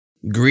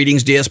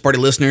Greetings, JS Party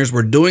listeners.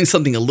 We're doing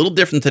something a little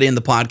different today in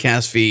the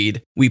podcast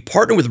feed. We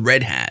partnered with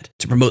Red Hat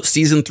to promote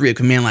Season 3 of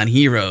Command Line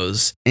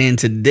Heroes, and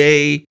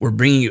today we're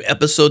bringing you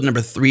episode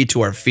number 3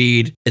 to our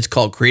feed. It's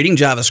called Creating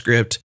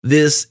JavaScript.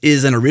 This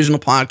is an original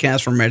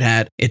podcast from Red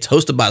Hat. It's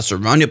hosted by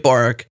Saron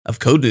Yitbarek of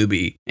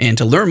CodeNewbie, and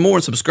to learn more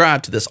and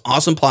subscribe to this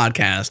awesome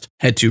podcast,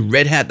 head to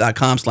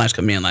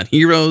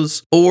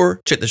redhat.com/commandlineheroes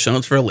or check the show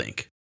notes for a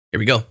link. Here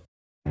we go.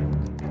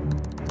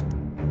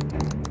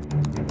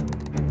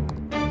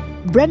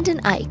 Brendan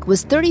Eich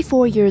was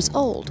 34 years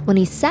old when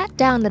he sat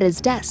down at his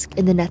desk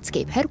in the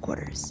Netscape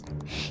headquarters.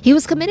 He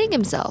was committing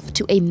himself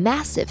to a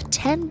massive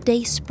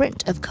 10-day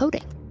sprint of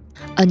coding.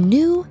 A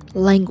new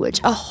language,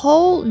 a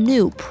whole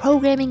new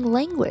programming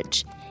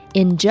language,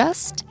 in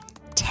just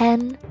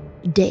 10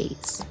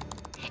 days.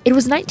 It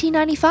was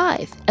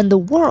 1995, and the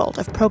world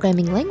of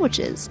programming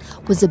languages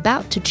was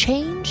about to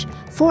change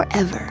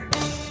forever.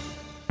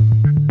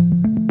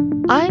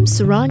 I'm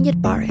Saron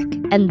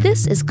Yitbarek, and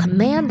this is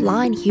Command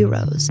Line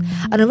Heroes,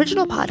 an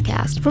original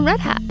podcast from Red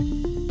Hat.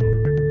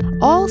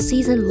 All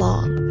season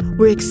long,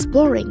 we're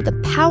exploring the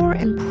power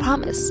and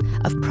promise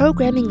of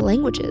programming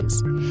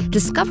languages,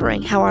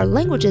 discovering how our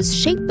languages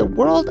shape the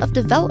world of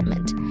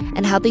development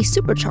and how they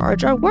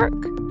supercharge our work.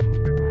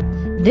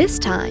 This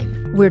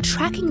time, we're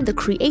tracking the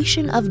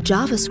creation of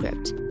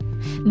JavaScript.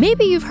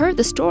 Maybe you've heard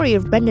the story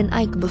of Brendan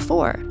Eich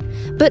before,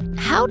 but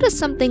how does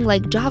something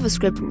like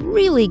JavaScript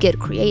really get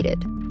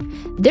created?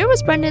 There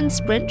was Brendan's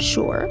sprint,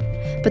 sure,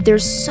 but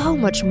there's so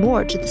much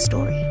more to the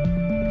story.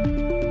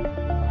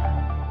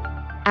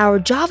 Our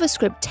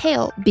JavaScript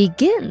tale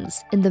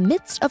begins in the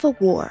midst of a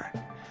war,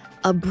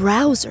 a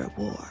browser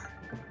war.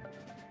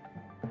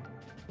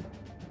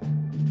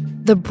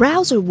 The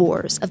browser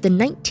wars of the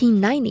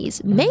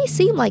 1990s may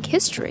seem like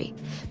history,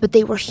 but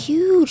they were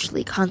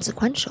hugely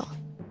consequential.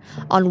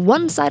 On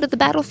one side of the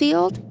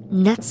battlefield,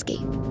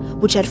 Netscape,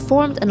 which had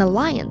formed an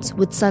alliance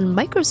with Sun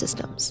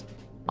Microsystems.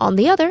 On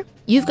the other,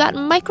 you've got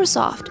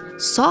Microsoft,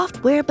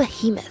 software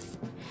behemoth.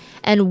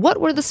 And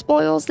what were the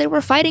spoils they were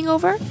fighting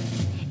over?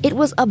 It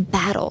was a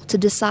battle to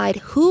decide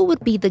who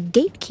would be the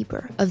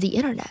gatekeeper of the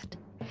internet.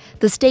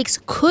 The stakes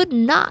could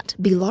not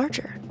be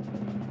larger.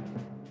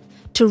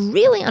 To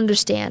really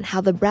understand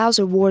how the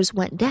browser wars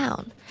went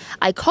down,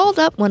 I called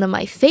up one of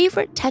my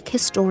favorite tech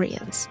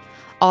historians,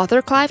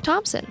 author Clive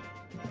Thompson.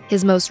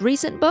 His most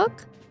recent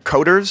book,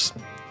 Coders,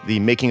 The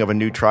Making of a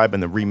New Tribe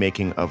and the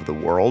Remaking of the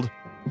World.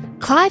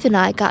 Clive and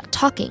I got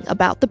talking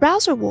about the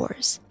browser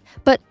wars,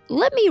 but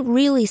let me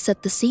really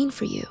set the scene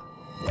for you.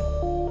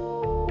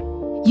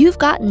 You've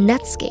got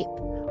Netscape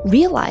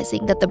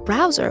realizing that the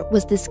browser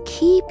was this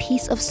key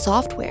piece of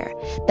software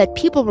that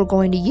people were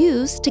going to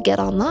use to get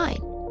online.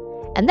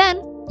 And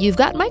then you've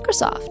got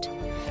Microsoft.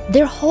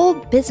 Their whole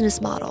business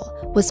model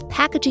was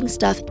packaging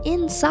stuff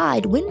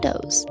inside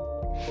Windows.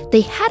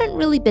 They hadn't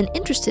really been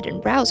interested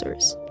in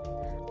browsers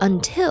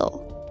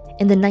until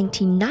in the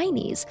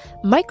 1990s,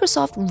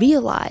 Microsoft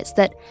realized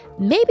that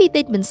maybe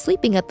they'd been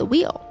sleeping at the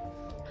wheel.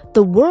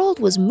 The world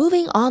was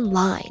moving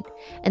online,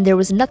 and there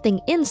was nothing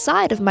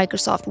inside of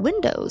Microsoft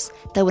Windows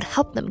that would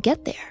help them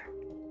get there.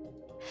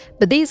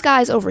 But these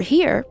guys over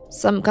here,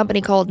 some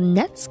company called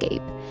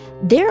Netscape,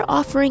 they're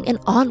offering an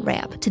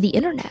on-ramp to the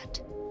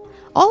internet.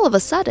 All of a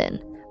sudden,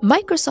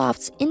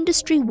 Microsoft's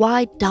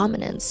industry-wide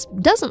dominance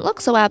doesn't look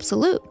so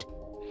absolute.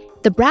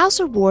 The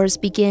browser wars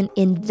begin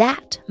in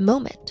that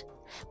moment.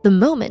 The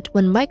moment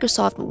when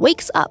Microsoft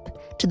wakes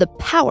up to the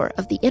power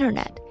of the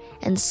internet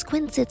and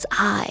squints its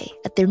eye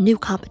at their new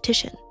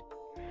competition.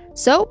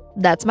 So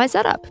that's my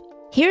setup.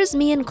 Here's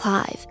me and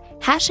Clive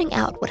hashing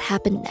out what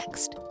happened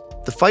next.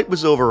 The fight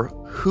was over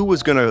who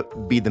was going to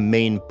be the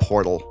main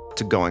portal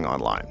to going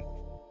online.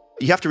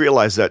 You have to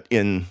realize that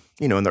in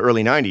the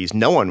early 90s,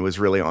 no one was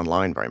really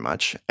online very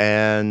much.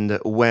 And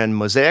when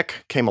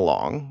Mosaic came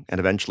along and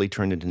eventually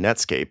turned into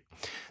Netscape,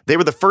 they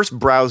were the first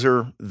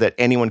browser that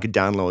anyone could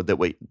download that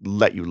would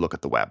let you look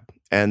at the web.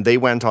 And they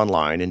went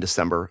online in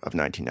December of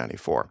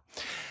 1994.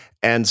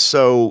 And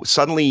so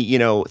suddenly,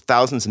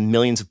 thousands and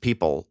millions of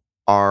people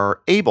are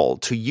able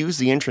to use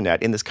the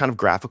internet in this kind of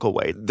graphical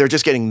way. They're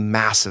just getting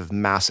massive,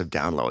 massive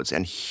downloads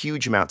and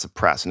huge amounts of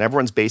press. And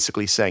everyone's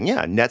basically saying,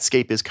 yeah,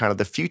 Netscape is kind of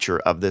the future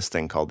of this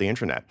thing called the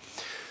internet.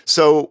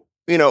 So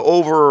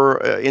over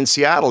in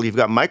Seattle, you've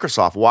got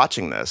Microsoft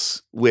watching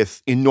this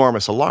with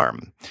enormous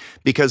alarm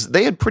because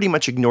they had pretty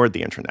much ignored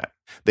the internet.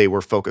 They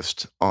were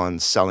focused on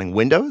selling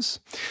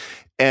Windows,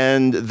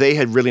 and they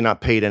had really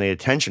not paid any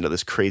attention to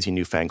this crazy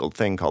newfangled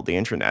thing called the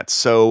internet.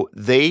 So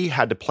they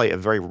had to play a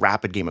very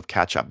rapid game of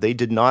catch-up. They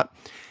did not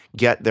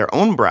get their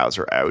own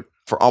browser out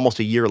for almost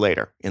a year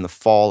later, in the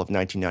fall of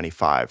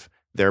 1995.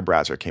 Their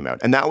browser came out.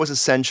 And that was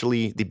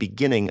essentially the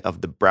beginning of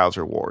the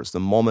browser wars, the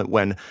moment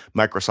when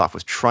Microsoft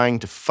was trying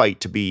to fight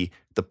to be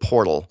the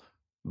portal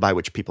by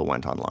which people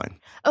went online.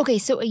 Okay,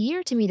 so a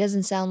year to me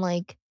doesn't sound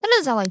like That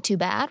doesn't sound like too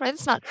bad, right?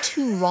 It's not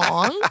too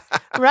long,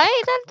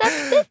 right?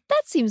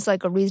 That seems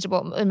like a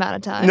reasonable amount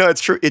of time. No,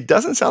 it's true. It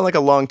doesn't sound like a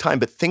long time,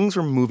 but things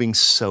were moving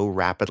so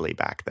rapidly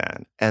back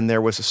then. And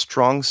there was a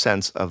strong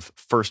sense of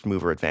first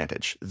mover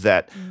advantage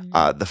that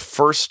the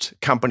first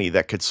company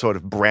that could sort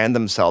of brand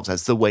themselves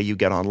as the way you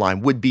get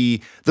online would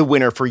be the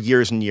winner for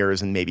years and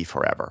years and maybe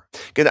forever.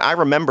 Because I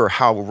remember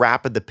how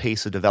rapid the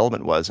pace of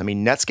development was. I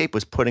mean, Netscape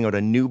was putting out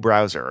a new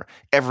browser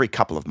every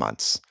couple of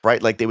months,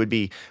 right? Like they would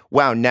be,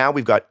 wow, now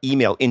we've got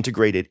email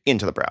integrated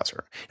into the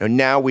browser.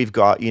 Now we've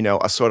got,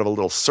 a sort of a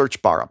little search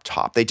bar up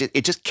top.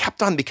 It just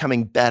kept on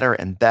becoming better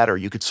and better.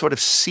 You could sort of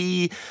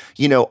see,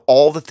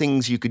 all the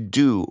things you could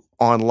do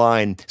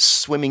online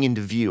swimming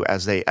into view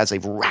as they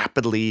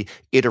rapidly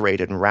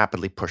iterated and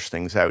rapidly pushed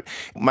things out.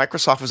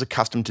 Microsoft was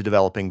accustomed to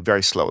developing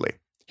very slowly.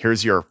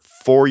 Here's your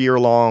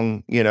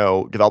 4-year-long,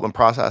 development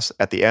process.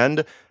 At the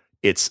end,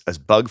 it's as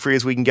bug-free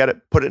as we can get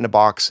it, put it in a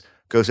box,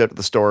 goes out to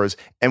the stores,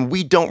 and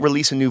we don't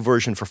release a new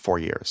version for 4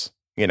 years.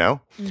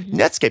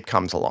 Netscape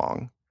comes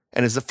along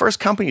and is the first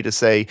company to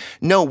say,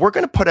 no, we're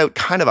going to put out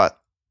kind of a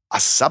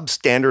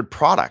substandard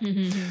product,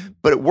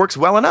 but it works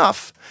well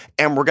enough,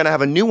 and we're going to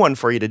have a new one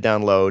for you to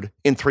download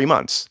in 3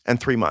 months,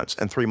 and 3 months,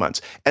 and 3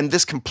 months. And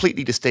this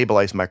completely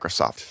destabilized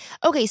Microsoft.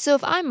 Okay, so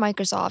if I'm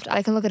Microsoft,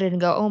 I can look at it and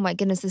go, oh my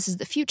goodness, this is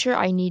the future.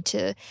 I need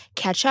to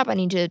catch up. I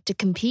need to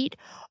compete.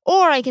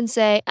 Or I can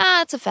say,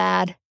 it's a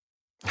fad.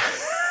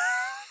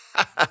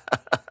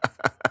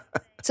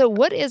 So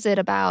what is it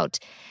about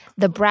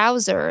the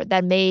browser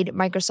that made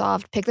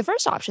Microsoft pick the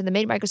first option, that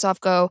made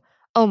Microsoft go,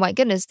 oh my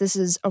goodness, this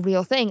is a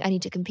real thing. I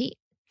need to compete?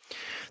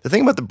 The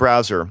thing about the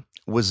browser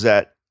was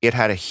that it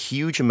had a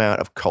huge amount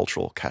of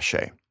cultural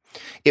cachet.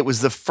 It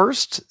was the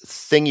first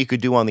thing you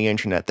could do on the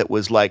internet that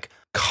was like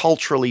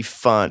culturally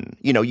fun.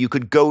 You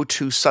could go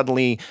to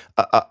suddenly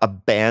a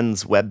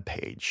band's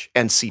webpage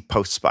and see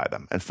posts by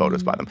them and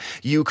photos by them.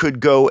 You could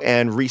go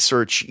and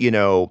research,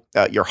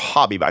 your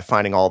hobby by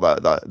finding all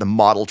the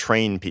model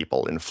train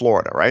people in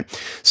Florida, right?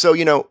 So,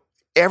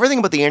 everything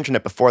about the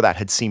internet before that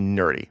had seemed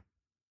nerdy.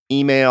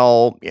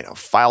 Email,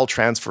 file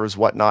transfers,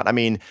 whatnot. I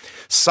mean,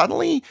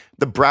 suddenly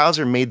the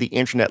browser made the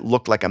internet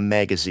look like a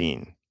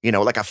magazine.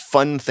 Like a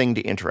fun thing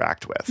to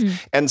interact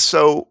with. And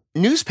so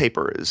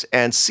newspapers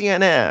and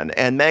CNN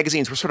and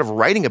magazines were sort of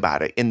writing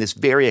about it in this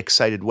very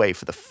excited way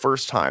for the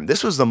first time.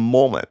 This was the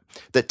moment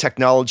that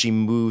technology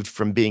moved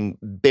from being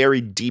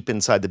buried deep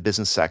inside the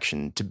business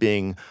section to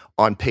being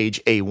on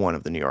page A1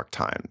 of the New York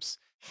Times.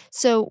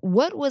 So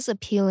what was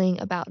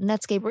appealing about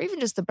Netscape, or even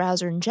just the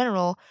browser in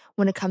general,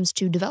 when it comes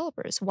to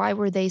developers? Why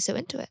were they so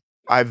into it?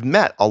 I've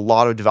met a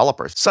lot of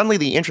developers. Suddenly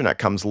the internet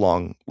comes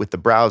along with the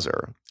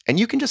browser, and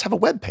you can just have a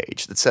web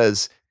page that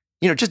says,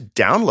 just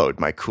download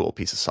my cool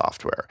piece of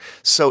software.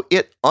 So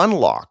it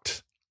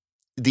unlocked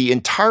the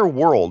entire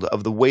world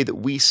of the way that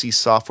we see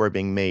software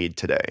being made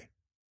today.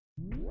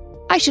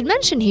 I should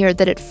mention here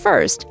that at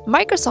first,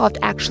 Microsoft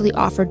actually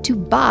offered to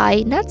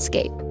buy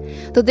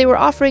Netscape, though they were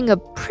offering a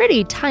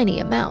pretty tiny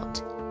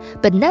amount.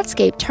 But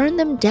Netscape turned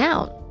them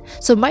down,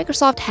 so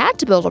Microsoft had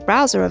to build a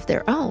browser of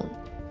their own.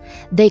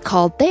 They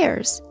called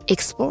theirs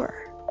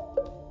Explorer.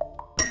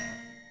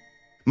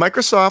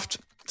 Microsoft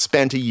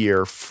spent a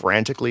year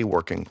frantically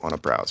working on a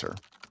browser,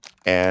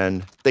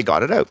 and they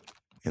got it out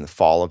in the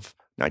fall of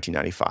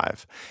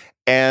 1995.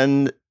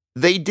 And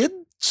they did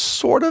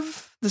sort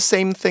of the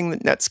same thing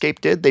that Netscape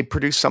did. They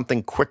produced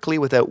something quickly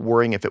without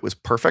worrying if it was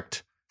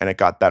perfect, and it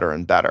got better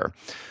and better.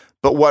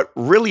 But what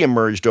really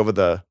emerged over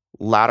the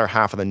latter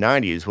half of the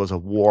 90s was a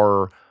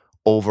war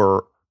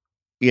over,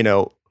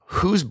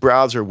 whose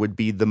browser would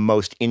be the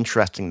most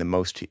interesting, the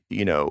most,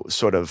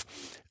 sort of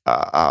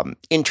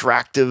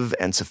interactive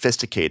and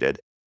sophisticated.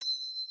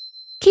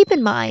 Keep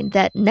in mind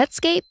that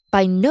Netscape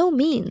by no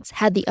means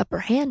had the upper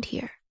hand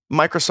here.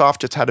 Microsoft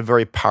just had a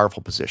very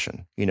powerful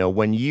position.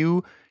 When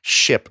you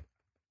ship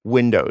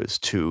Windows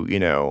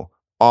to,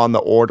 on the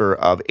order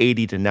of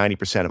 80 to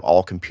 90% of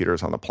all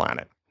computers on the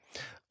planet,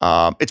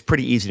 it's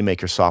pretty easy to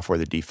make your software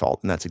the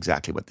default, and that's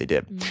exactly what they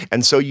did.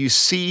 And so you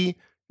see,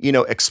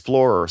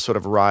 Explorer sort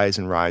of rise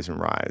and rise and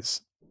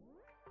rise.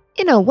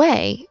 In a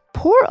way,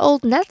 poor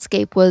old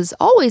Netscape was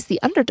always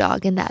the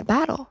underdog in that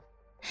battle.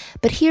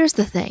 But here's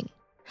the thing.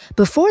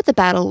 Before the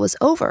battle was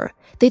over,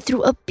 they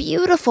threw a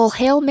beautiful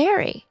Hail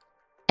Mary.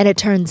 And it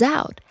turns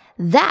out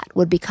that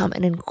would become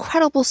an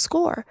incredible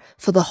score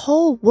for the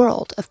whole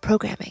world of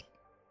programming.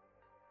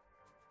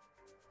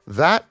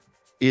 That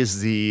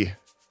is the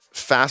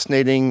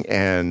fascinating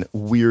and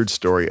weird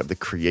story of the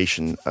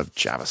creation of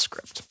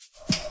JavaScript.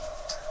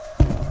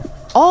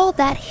 All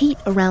that heat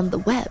around the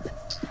web,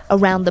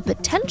 around the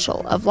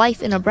potential of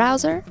life in a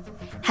browser,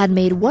 had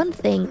made one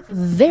thing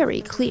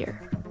very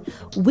clear.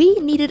 We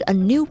needed a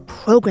new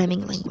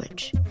programming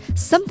language,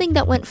 something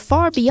that went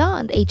far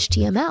beyond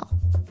HTML.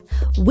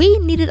 We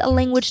needed a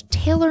language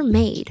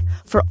tailor-made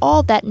for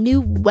all that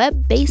new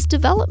web-based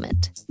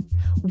development.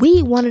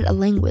 We wanted a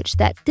language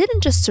that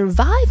didn't just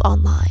survive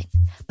online,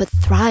 but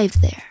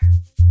thrived there.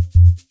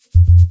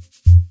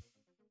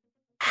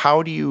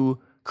 How do you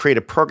create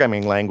a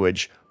programming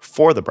language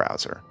for the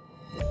browser?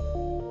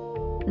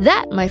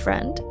 That, my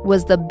friend,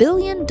 was the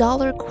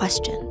billion-dollar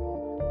question.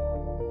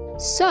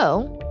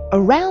 So,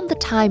 around the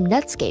time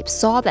Netscape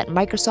saw that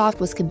Microsoft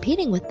was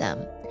competing with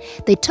them,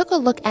 they took a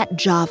look at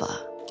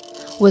Java.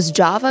 Was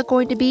Java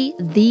going to be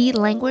the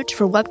language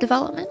for web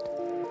development?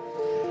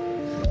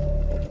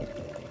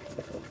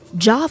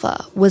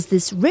 Java was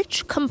this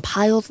rich,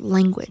 compiled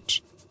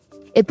language.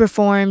 It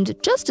performed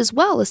just as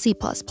well as C++,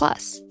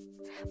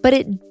 but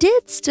it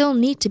did still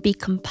need to be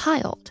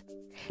compiled.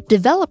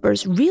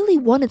 Developers really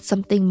wanted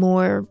something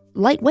more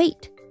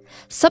lightweight,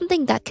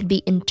 something that could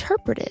be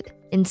interpreted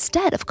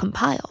instead of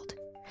compiled,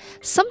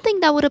 something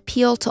that would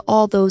appeal to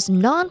all those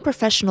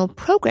non-professional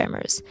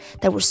programmers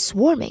that were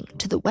swarming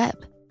to the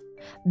web.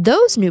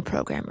 Those new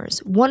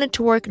programmers wanted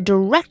to work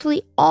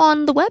directly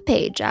on the web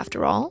page,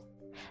 after all.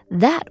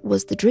 That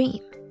was the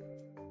dream.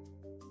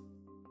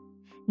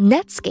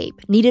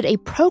 Netscape needed a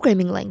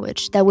programming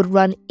language that would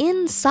run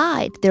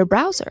inside their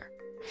browser,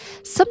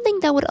 something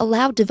that would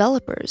allow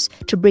developers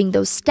to bring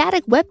those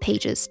static web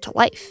pages to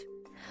life.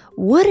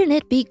 Wouldn't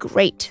it be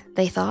great,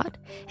 they thought,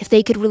 if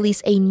they could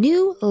release a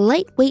new,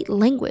 lightweight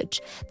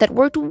language that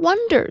worked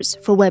wonders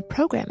for web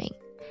programming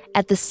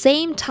at the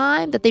same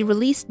time that they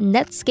released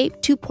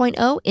Netscape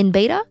 2.0 in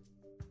beta?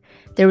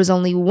 There was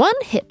only one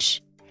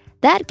hitch.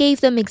 That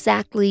gave them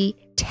exactly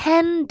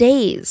 10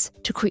 days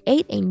to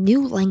create a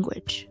new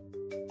language.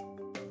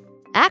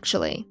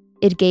 Actually,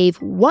 it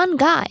gave one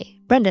guy,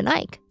 Brendan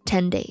Eich,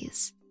 10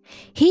 days.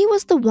 He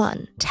was the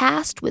one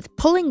tasked with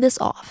pulling this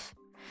off.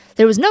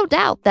 There was no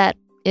doubt that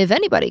if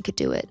anybody could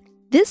do it,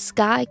 this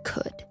guy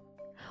could.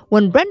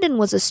 When Brendan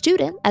was a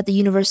student at the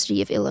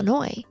University of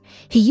Illinois,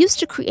 he used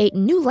to create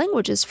new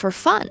languages for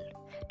fun,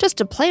 just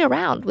to play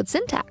around with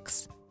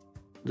syntax.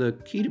 The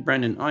key to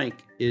Brendan Eich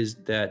is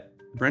that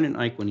Brendan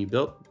Eich, when he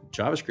built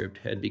JavaScript,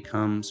 had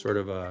become sort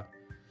of a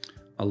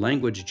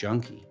language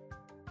junkie.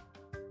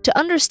 To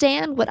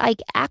understand what Eich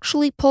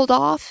actually pulled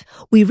off,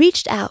 we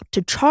reached out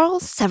to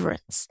Charles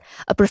Severance,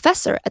 a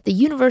professor at the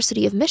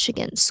University of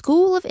Michigan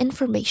School of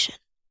Information.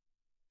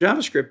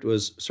 JavaScript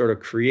was sort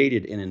of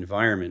created in an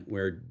environment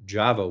where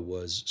Java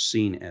was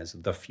seen as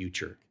the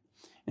future.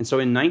 And so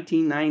in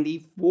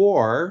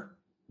 1994,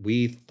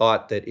 we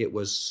thought that it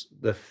was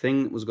the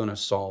thing that was going to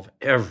solve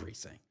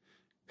everything.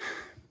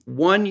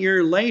 1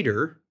 year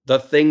later, the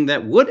thing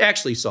that would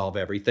actually solve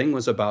everything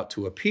was about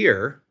to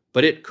appear,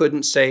 but it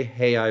couldn't say,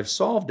 hey, I've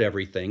solved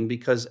everything,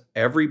 because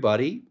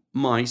everybody,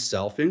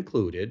 myself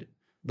included,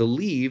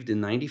 believed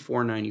in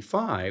 94,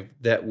 95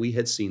 that we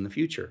had seen the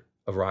future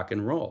of rock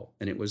and roll,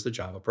 and it was the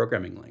Java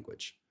programming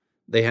language.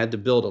 They had to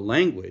build a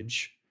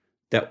language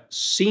that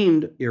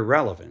seemed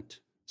irrelevant,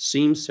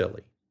 seemed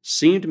silly,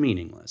 seemed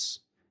meaningless,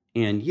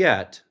 and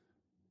yet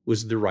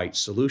was the right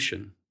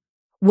solution.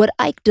 What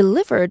Eich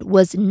delivered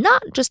was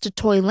not just a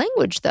toy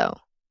language, though.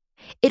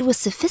 It was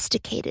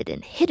sophisticated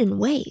in hidden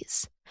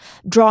ways,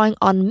 drawing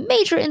on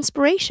major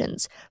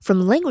inspirations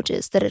from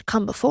languages that had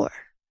come before.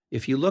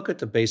 If you look at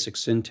the basic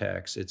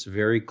syntax, it's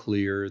very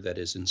clear that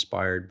it's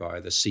inspired by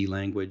the C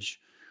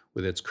language,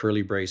 with its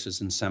curly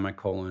braces and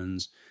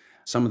semicolons.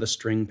 Some of the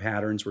string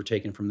patterns were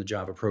taken from the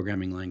Java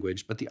programming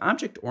language, but the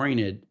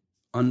object-oriented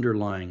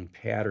underlying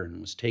pattern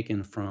was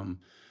taken from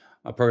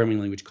a programming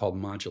language called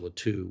Modula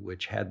 2,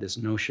 which had this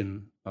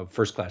notion of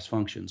first-class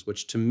functions,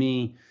 which to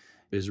me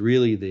is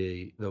really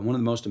the one of the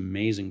most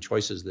amazing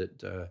choices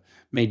that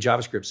made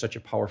JavaScript such a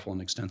powerful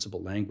and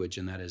extensible language,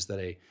 and that is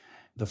that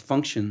the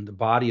function, the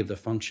body of the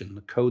function,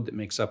 the code that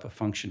makes up a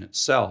function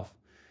itself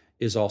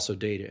is also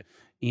data.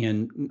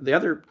 And the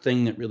other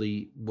thing that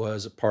really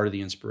was a part of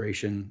the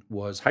inspiration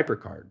was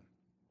HyperCard.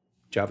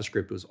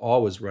 JavaScript was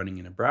always running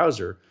in a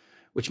browser,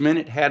 which meant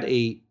it had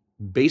a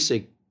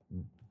basic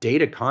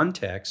data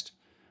context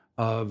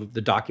of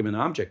the document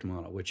object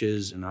model, which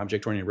is an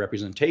object-oriented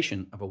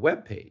representation of a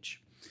web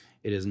page.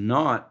 It is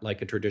not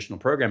like a traditional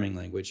programming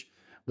language.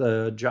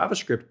 The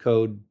JavaScript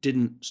code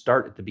didn't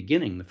start at the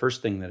beginning. The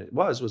first thing that it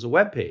was a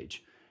web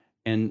page.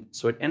 And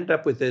so it ended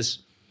up with this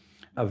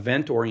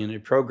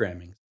event-oriented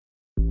programming.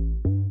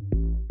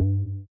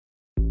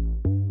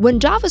 When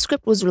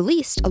JavaScript was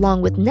released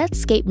along with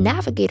Netscape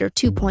Navigator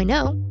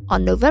 2.0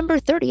 on November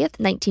 30th,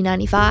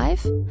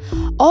 1995,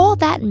 all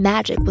that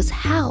magic was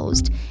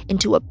housed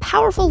into a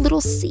powerful little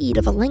seed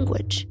of a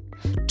language.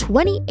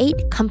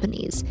 28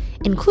 companies,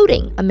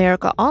 including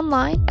America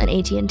Online and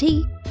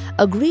AT&T,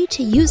 agreed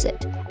to use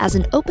it as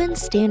an open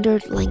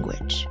standard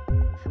language.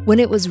 When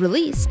it was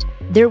released,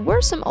 there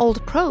were some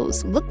old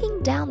pros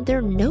looking down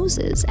their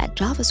noses at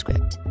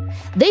JavaScript.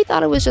 They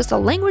thought it was just a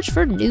language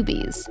for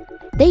newbies.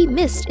 They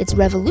missed its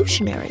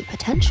revolutionary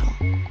potential.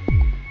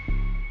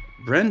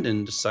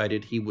 Brendan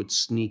decided he would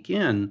sneak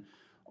in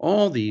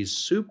all these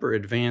super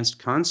advanced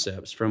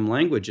concepts from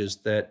languages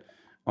that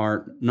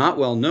are not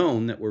well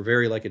known, that were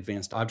very like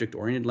advanced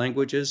object-oriented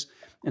languages.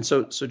 And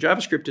so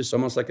JavaScript is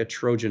almost like a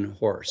Trojan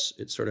horse.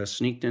 It sort of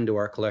sneaked into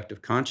our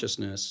collective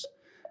consciousness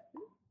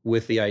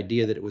with the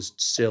idea that it was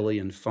silly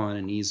and fun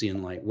and easy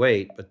and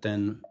lightweight, but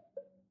then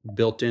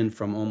built in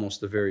from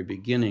almost the very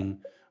beginning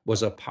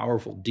was a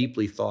powerful,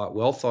 deeply thought,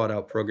 well thought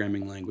out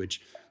programming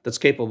language that's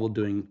capable of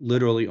doing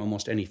literally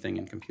almost anything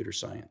in computer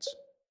science.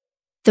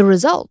 The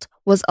result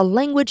was a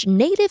language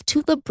native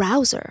to the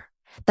browser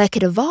that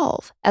could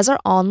evolve as our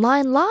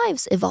online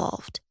lives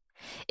evolved.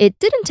 It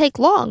didn't take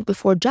long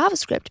before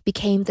JavaScript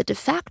became the de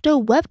facto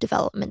web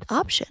development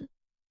option.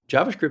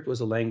 JavaScript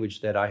was a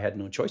language that I had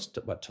no choice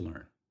but to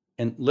learn.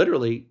 And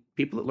literally,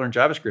 people that learn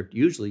JavaScript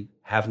usually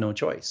have no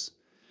choice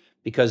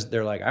because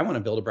they're like, I want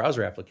to build a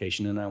browser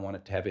application and I want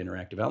it to have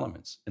interactive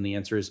elements. And the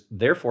answer is,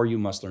 therefore, you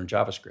must learn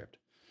JavaScript.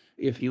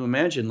 If you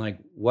imagine, like,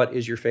 what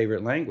is your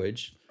favorite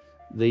language?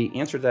 The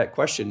answer to that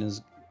question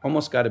is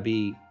almost got to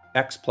be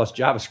X plus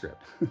JavaScript,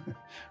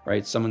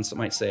 right? Someone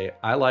might say,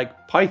 I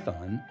like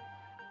Python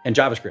and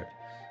JavaScript,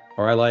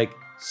 or I like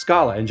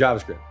Scala and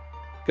JavaScript,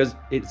 because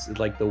it's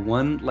like the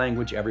one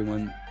language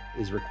everyone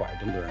is required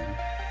to learn.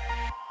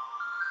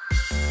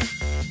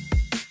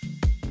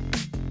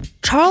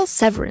 Charles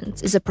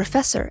Severance is a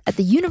professor at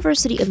the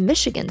University of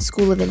Michigan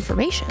School of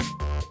Information.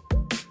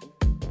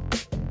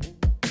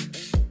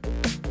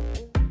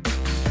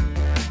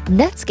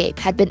 Netscape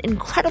had been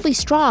incredibly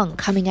strong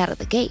coming out of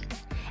the gate,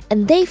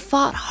 and they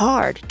fought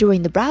hard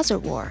during the browser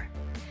war.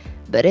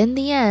 But in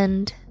the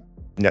end,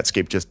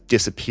 Netscape just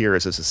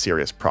disappears as a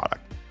serious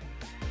product.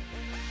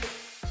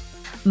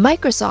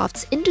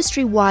 Microsoft's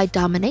industry-wide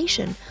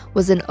domination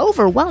was an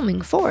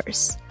overwhelming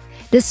force.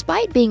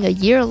 Despite being a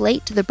year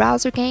late to the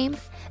browser game,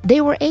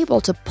 they were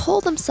able to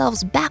pull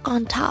themselves back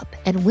on top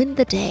and win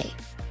the day.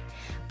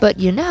 But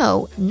you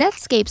know,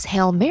 Netscape's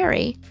Hail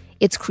Mary,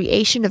 its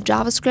creation of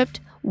JavaScript,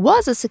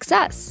 was a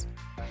success.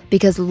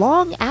 Because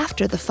long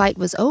after the fight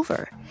was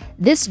over,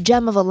 this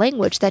gem of a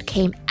language that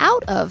came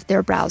out of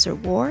their browser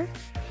war,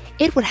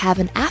 it would have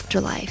an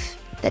afterlife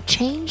that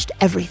changed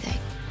everything.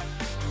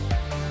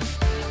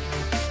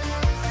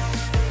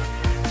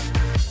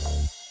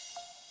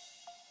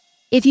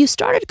 If you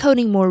started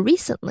coding more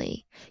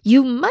recently,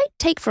 you might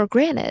take for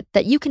granted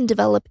that you can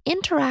develop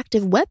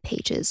interactive web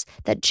pages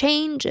that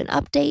change and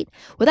update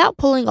without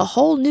pulling a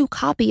whole new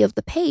copy of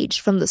the page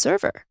from the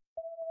server.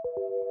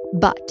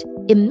 But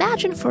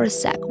imagine for a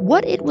sec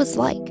what it was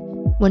like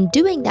when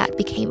doing that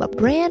became a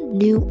brand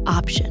new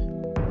option.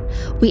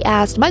 We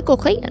asked Michael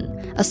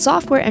Clayton, a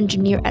software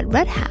engineer at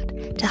Red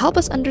Hat, to help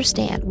us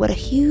understand what a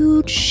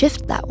huge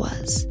shift that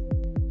was.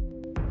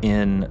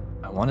 In,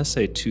 I want to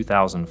say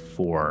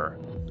 2004,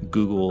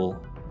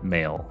 Google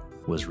Mail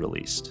was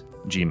released,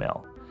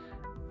 Gmail.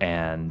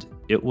 And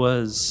it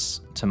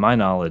was, to my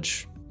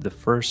knowledge, the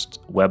first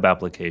web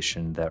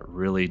application that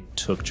really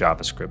took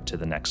JavaScript to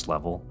the next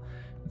level,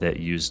 that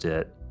used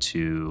it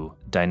to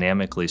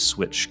dynamically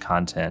switch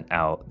content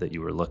out that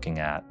you were looking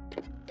at.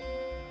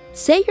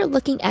 Say you're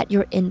looking at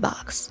your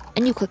inbox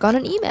and you click on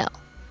an email.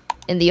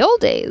 In the old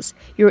days,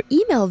 your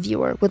email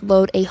viewer would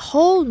load a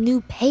whole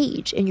new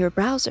page in your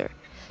browser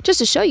just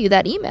to show you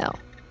that email.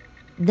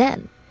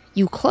 Then,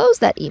 you close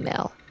that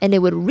email and it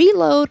would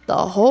reload the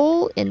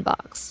whole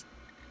inbox.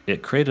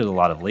 It created a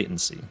lot of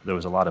latency. There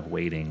was a lot of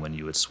waiting when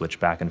you would switch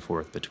back and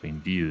forth between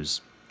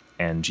views,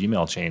 and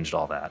Gmail changed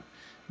all that.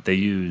 They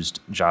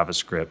used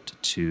JavaScript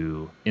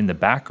to, in the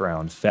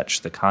background, fetch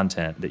the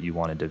content that you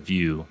wanted to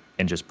view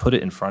and just put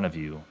it in front of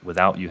you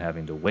without you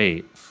having to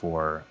wait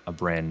for a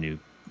brand new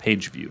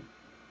page view.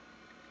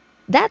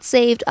 That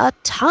saved a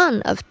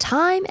ton of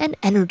time and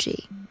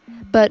energy.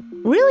 But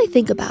really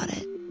think about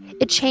it.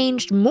 It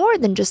changed more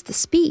than just the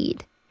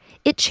speed.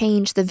 It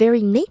changed the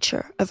very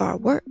nature of our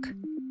work.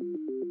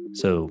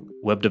 So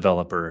web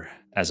developer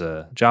as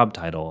a job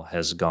title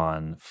has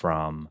gone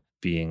from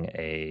being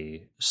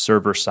a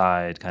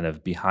server-side, kind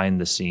of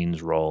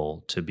behind-the-scenes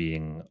role to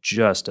being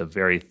just a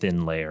very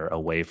thin layer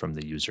away from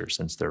the user,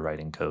 since they're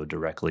writing code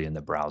directly in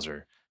the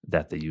browser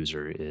that the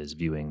user is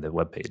viewing the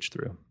web page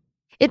through.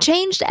 It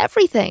changed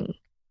everything.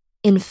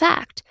 In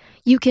fact,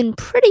 you can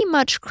pretty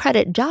much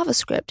credit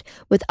JavaScript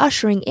with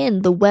ushering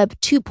in the Web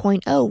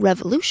 2.0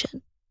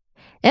 revolution.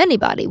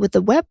 Anybody with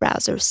a web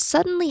browser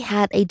suddenly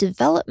had a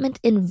development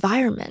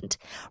environment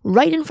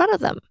right in front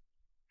of them.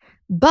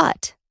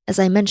 But as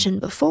I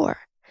mentioned before,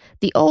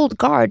 the old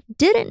guard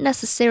didn't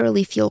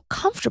necessarily feel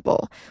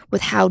comfortable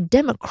with how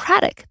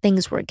democratic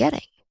things were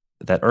getting.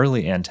 That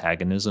early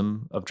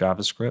antagonism of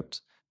JavaScript,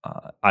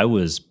 I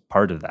was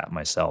part of that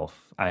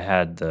myself. I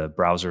had the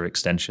browser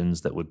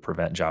extensions that would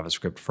prevent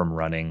JavaScript from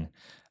running.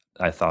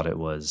 I thought it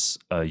was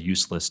a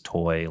useless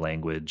toy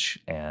language,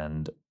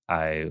 and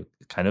I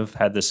kind of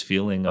had this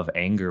feeling of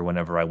anger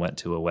whenever I went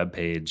to a web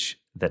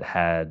page that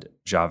had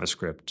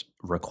JavaScript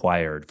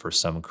required for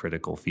some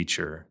critical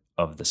feature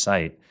of the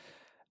site.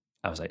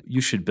 I was like,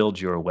 you should build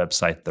your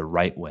website the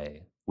right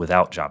way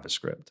without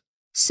JavaScript.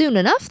 Soon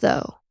enough,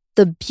 though,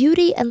 the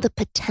beauty and the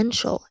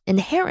potential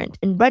inherent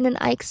in Brendan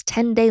Eich's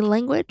 10-day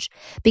language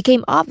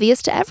became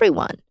obvious to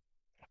everyone.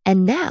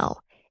 And now,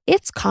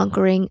 it's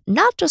conquering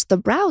not just the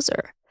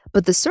browser,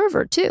 but the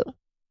server too.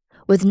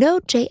 With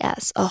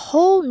Node.js, a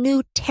whole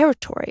new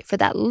territory for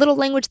that little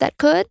language that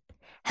could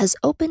has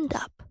opened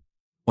up.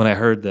 When I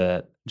heard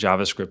that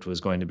JavaScript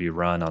was going to be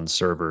run on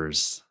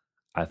servers,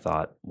 I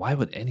thought, why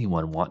would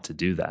anyone want to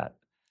do that?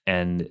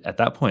 And at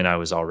that point, I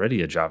was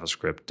already a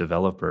JavaScript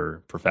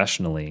developer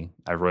professionally.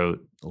 I wrote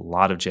a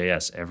lot of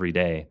JS every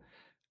day,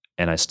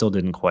 and I still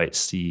didn't quite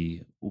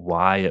see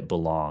why it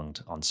belonged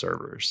on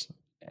servers.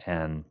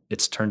 And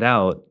it's turned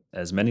out,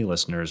 as many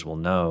listeners will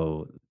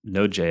know,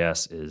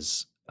 Node.js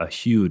is a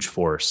huge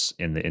force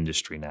in the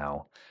industry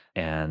now.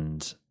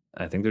 And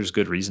I think there's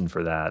good reason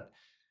for that.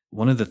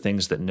 One of the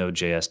things that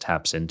Node.js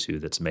taps into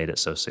that's made it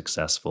so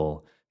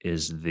successful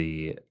is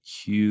the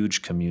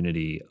huge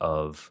community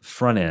of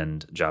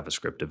front-end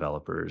JavaScript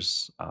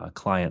developers,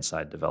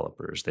 client-side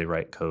developers. They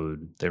write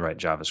code, they write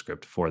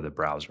JavaScript for the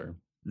browser.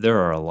 There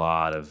are a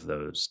lot of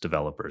those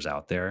developers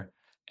out there.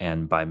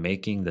 And by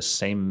making the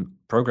same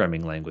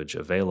programming language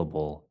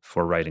available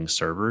for writing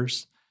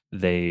servers,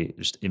 they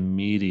just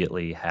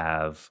immediately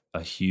have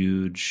a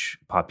huge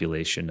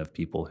population of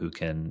people who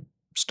can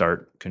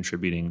start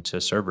contributing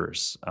to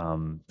servers.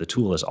 The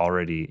tool is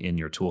already in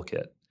your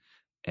toolkit,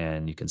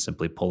 and you can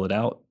simply pull it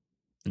out,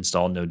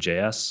 install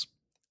Node.js,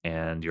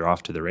 and you're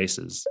off to the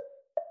races.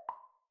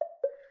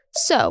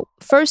 So,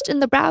 first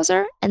in the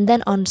browser and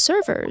then on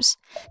servers,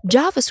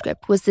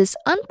 JavaScript was this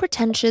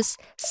unpretentious,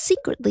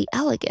 secretly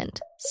elegant,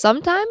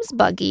 sometimes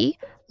buggy,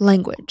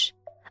 language.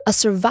 A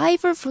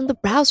survivor from the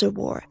browser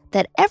war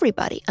that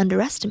everybody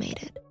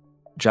underestimated.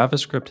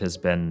 JavaScript has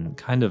been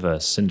kind of a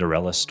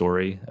Cinderella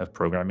story of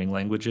programming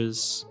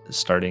languages,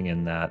 starting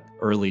in that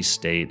early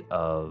state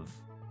of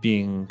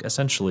being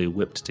essentially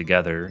whipped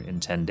together in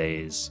 10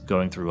 days,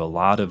 going through a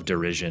lot of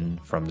derision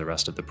from the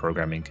rest of the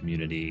programming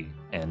community,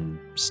 and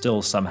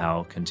still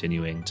somehow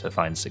continuing to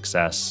find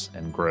success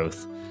and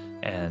growth,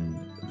 and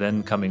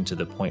then coming to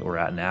the point we're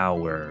at now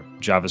where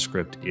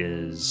JavaScript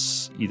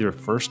is either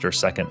first or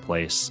second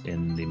place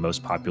in the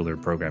most popular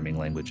programming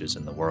languages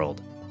in the world.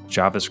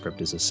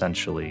 JavaScript is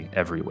essentially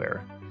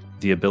everywhere.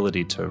 The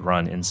ability to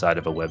run inside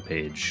of a web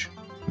page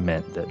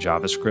meant that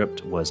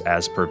JavaScript was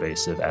as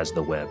pervasive as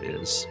the web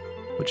is,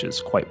 which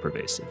is quite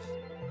pervasive.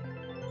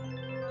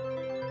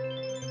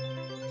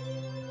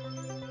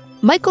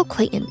 Michael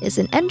Clayton is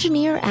an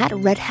engineer at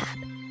Red Hat.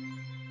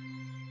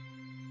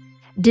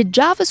 Did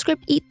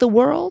JavaScript eat the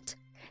world?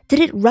 Did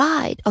it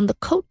ride on the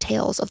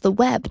coattails of the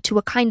web to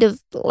a kind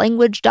of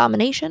language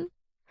domination?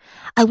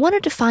 I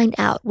wanted to find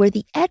out where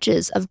the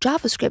edges of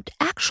JavaScript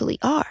actually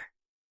are.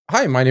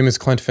 Hi, my name is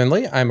Klint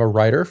Finley. I'm a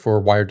writer for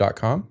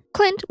Wired.com.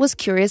 Klint was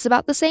curious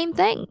about the same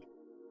thing.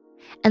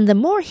 And the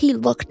more he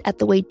looked at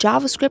the way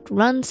JavaScript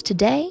runs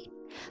today,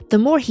 the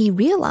more he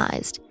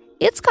realized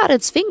it's got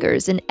its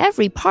fingers in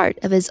every part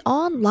of his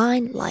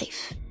online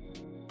life.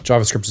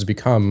 JavaScript has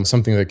become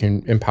something that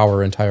can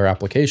empower entire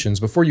applications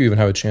before you even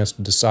have a chance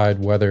to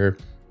decide whether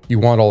you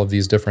want all of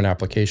these different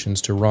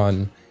applications to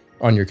run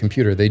on your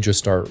computer. They just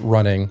start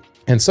running.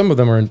 And some of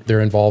them they're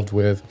involved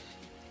with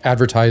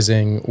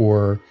advertising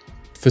or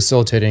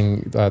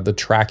facilitating the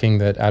tracking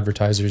that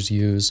advertisers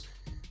use.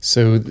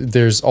 So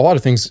there's a lot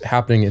of things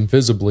happening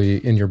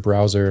invisibly in your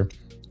browser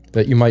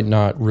that you might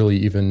not really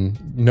even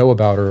know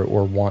about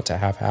or want to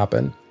have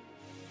happen.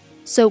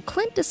 So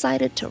Klint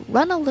decided to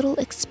run a little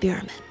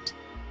experiment.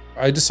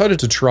 I decided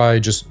to try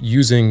just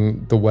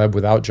using the web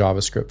without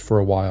JavaScript for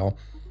a while.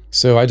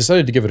 So I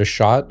decided to give it a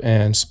shot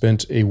and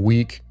spent a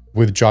week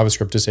with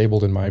JavaScript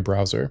disabled in my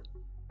browser.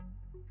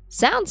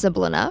 Sounds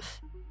simple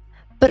enough.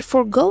 But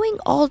foregoing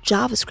all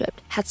JavaScript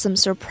had some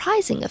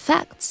surprising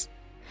effects.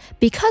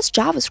 Because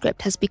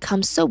JavaScript has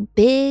become so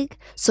big,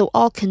 so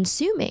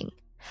all-consuming,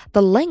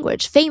 the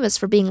language famous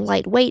for being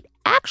lightweight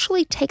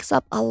actually takes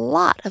up a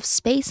lot of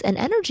space and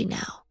energy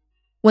now.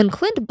 When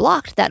Klint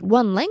blocked that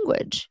one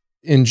language,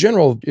 in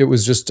general, it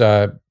was just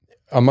a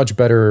much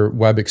better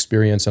web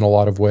experience in a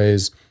lot of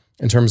ways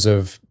in terms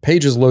of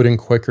pages loading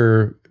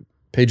quicker,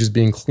 pages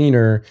being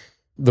cleaner,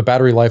 the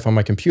battery life on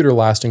my computer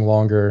lasting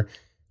longer,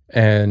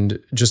 and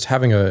just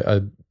having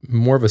a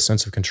more of a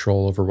sense of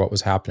control over what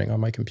was happening on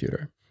my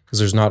computer. Because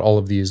there's not all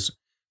of these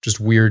just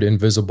weird,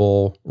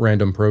 invisible,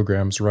 random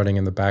programs running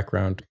in the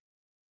background.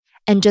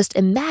 And just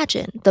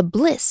imagine the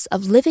bliss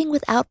of living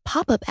without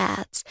pop-up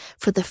ads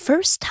for the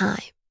first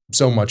time.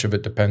 So much of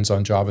it depends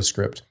on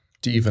JavaScript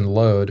to even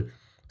load.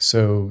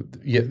 So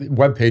yeah,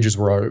 web pages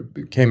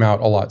came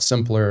out a lot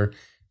simpler,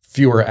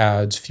 fewer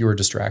ads, fewer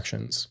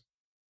distractions.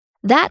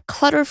 That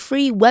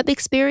clutter-free web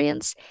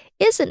experience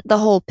isn't the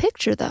whole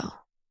picture, though.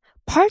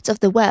 Parts of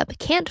the web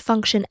can't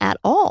function at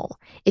all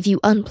if you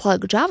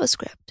unplug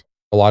JavaScript.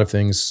 A lot of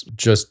things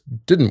just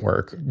didn't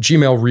work.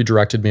 Gmail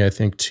redirected me, I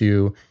think,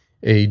 to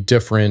a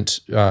different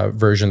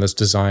version that's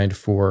designed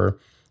for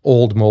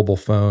old mobile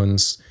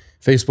phones.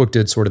 Facebook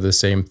did sort of the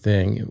same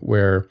thing,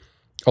 where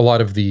a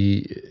lot of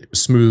the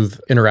smooth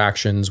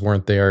interactions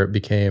weren't there. It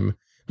became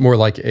more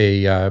like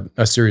a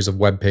series of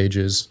web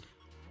pages.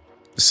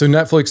 So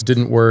Netflix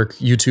didn't work.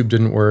 YouTube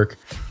didn't work.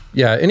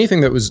 Yeah, anything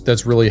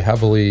that's really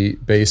heavily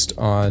based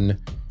on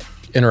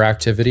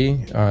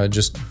interactivity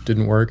just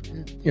didn't work.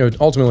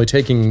 Ultimately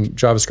taking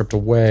JavaScript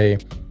away,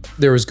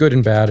 there was good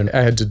and bad, and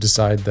I had to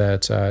decide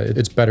that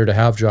it's better to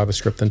have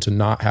JavaScript than to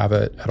not have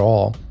it at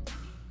all.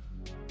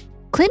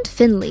 Klint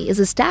Finley is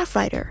a staff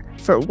writer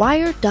for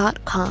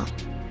Wired.com.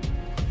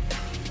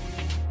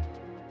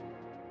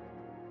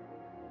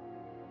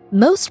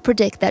 Most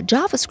predict that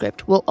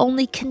JavaScript will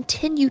only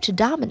continue to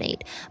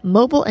dominate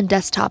mobile and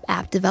desktop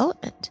app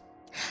development.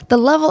 The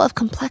level of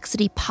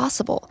complexity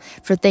possible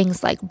for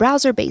things like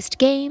browser-based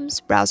games,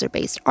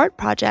 browser-based art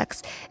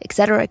projects,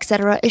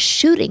 etc., is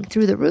shooting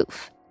through the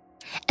roof.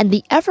 And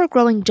the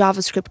ever-growing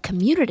JavaScript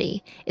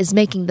community is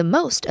making the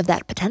most of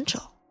that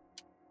potential.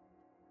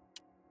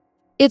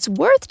 It's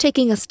worth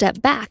taking a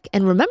step back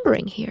and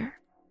remembering here.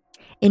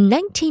 In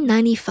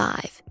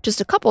 1995,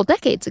 just a couple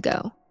decades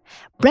ago,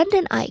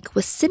 Brendan Eich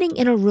was sitting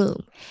in a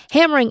room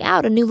hammering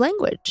out a new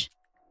language.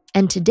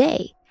 And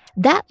today,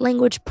 that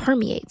language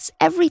permeates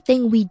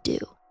everything we do.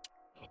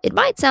 It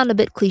might sound a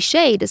bit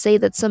cliche to say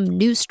that some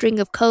new string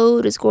of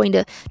code is going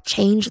to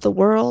change the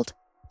world,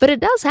 but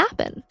it does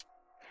happen.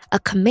 A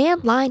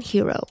command line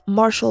hero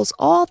marshals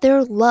all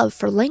their love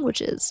for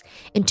languages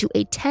into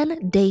a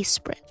 10-day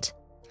sprint,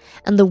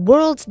 and the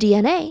world's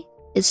DNA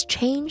is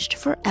changed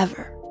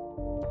forever.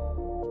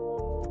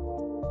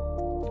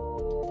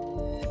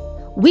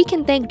 We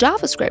can thank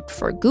JavaScript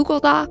for Google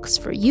Docs,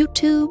 for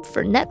YouTube,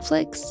 for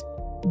Netflix,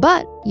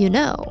 but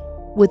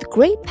with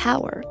great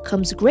power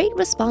comes great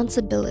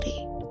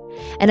responsibility.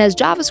 And as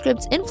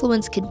JavaScript's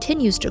influence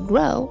continues to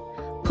grow,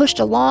 pushed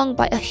along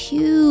by a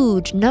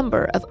huge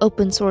number of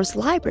open source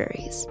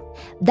libraries,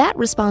 that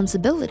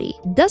responsibility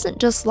doesn't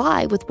just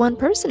lie with one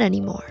person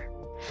anymore.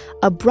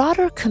 A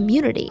broader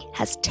community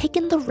has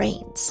taken the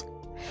reins.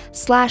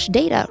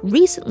 /Data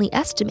recently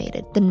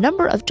estimated the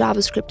number of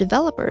JavaScript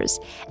developers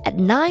at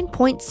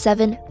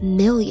 9.7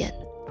 million.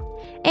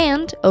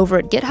 And over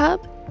at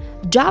GitHub,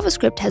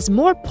 JavaScript has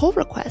more pull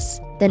requests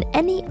than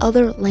any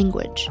other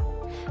language.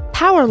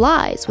 Power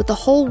lies with the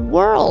whole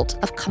world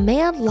of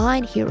command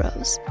line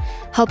heroes,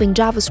 helping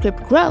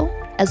JavaScript grow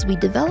as we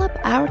develop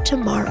our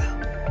tomorrow.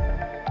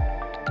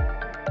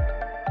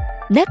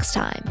 Next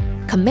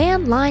time,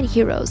 command line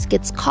heroes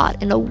gets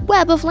caught in a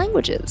web of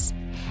languages,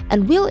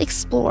 and we'll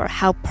explore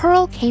how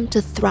Perl came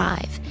to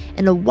thrive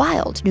in a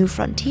wild new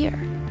frontier.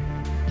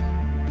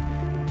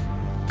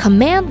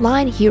 Command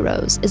Line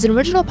Heroes is an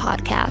original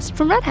podcast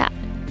from Red Hat.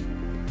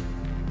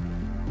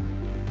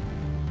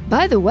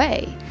 By the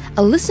way,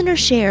 a listener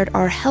shared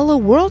our Hello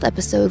World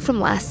episode from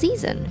last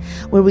season,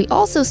 where we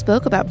also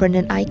spoke about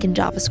Brendan Eich and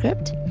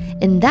JavaScript.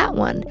 In that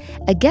one,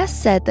 a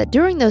guest said that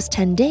during those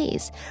 10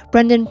 days,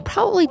 Brendan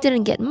probably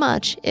didn't get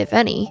much, if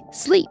any,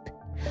 sleep.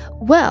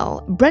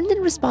 Well, Brendan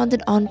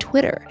responded on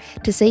Twitter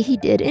to say he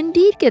did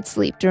indeed get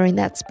sleep during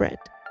that sprint.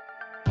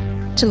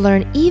 To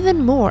learn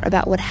even more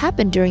about what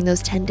happened during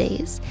those 10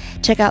 days,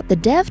 check out the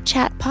Dev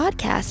Chat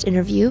podcast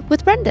interview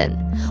with Brendan.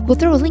 We'll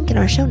throw a link in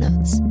our show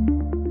notes.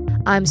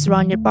 I'm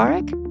Saron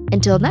Yitbarek.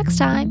 Until next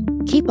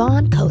time, keep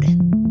on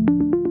coding.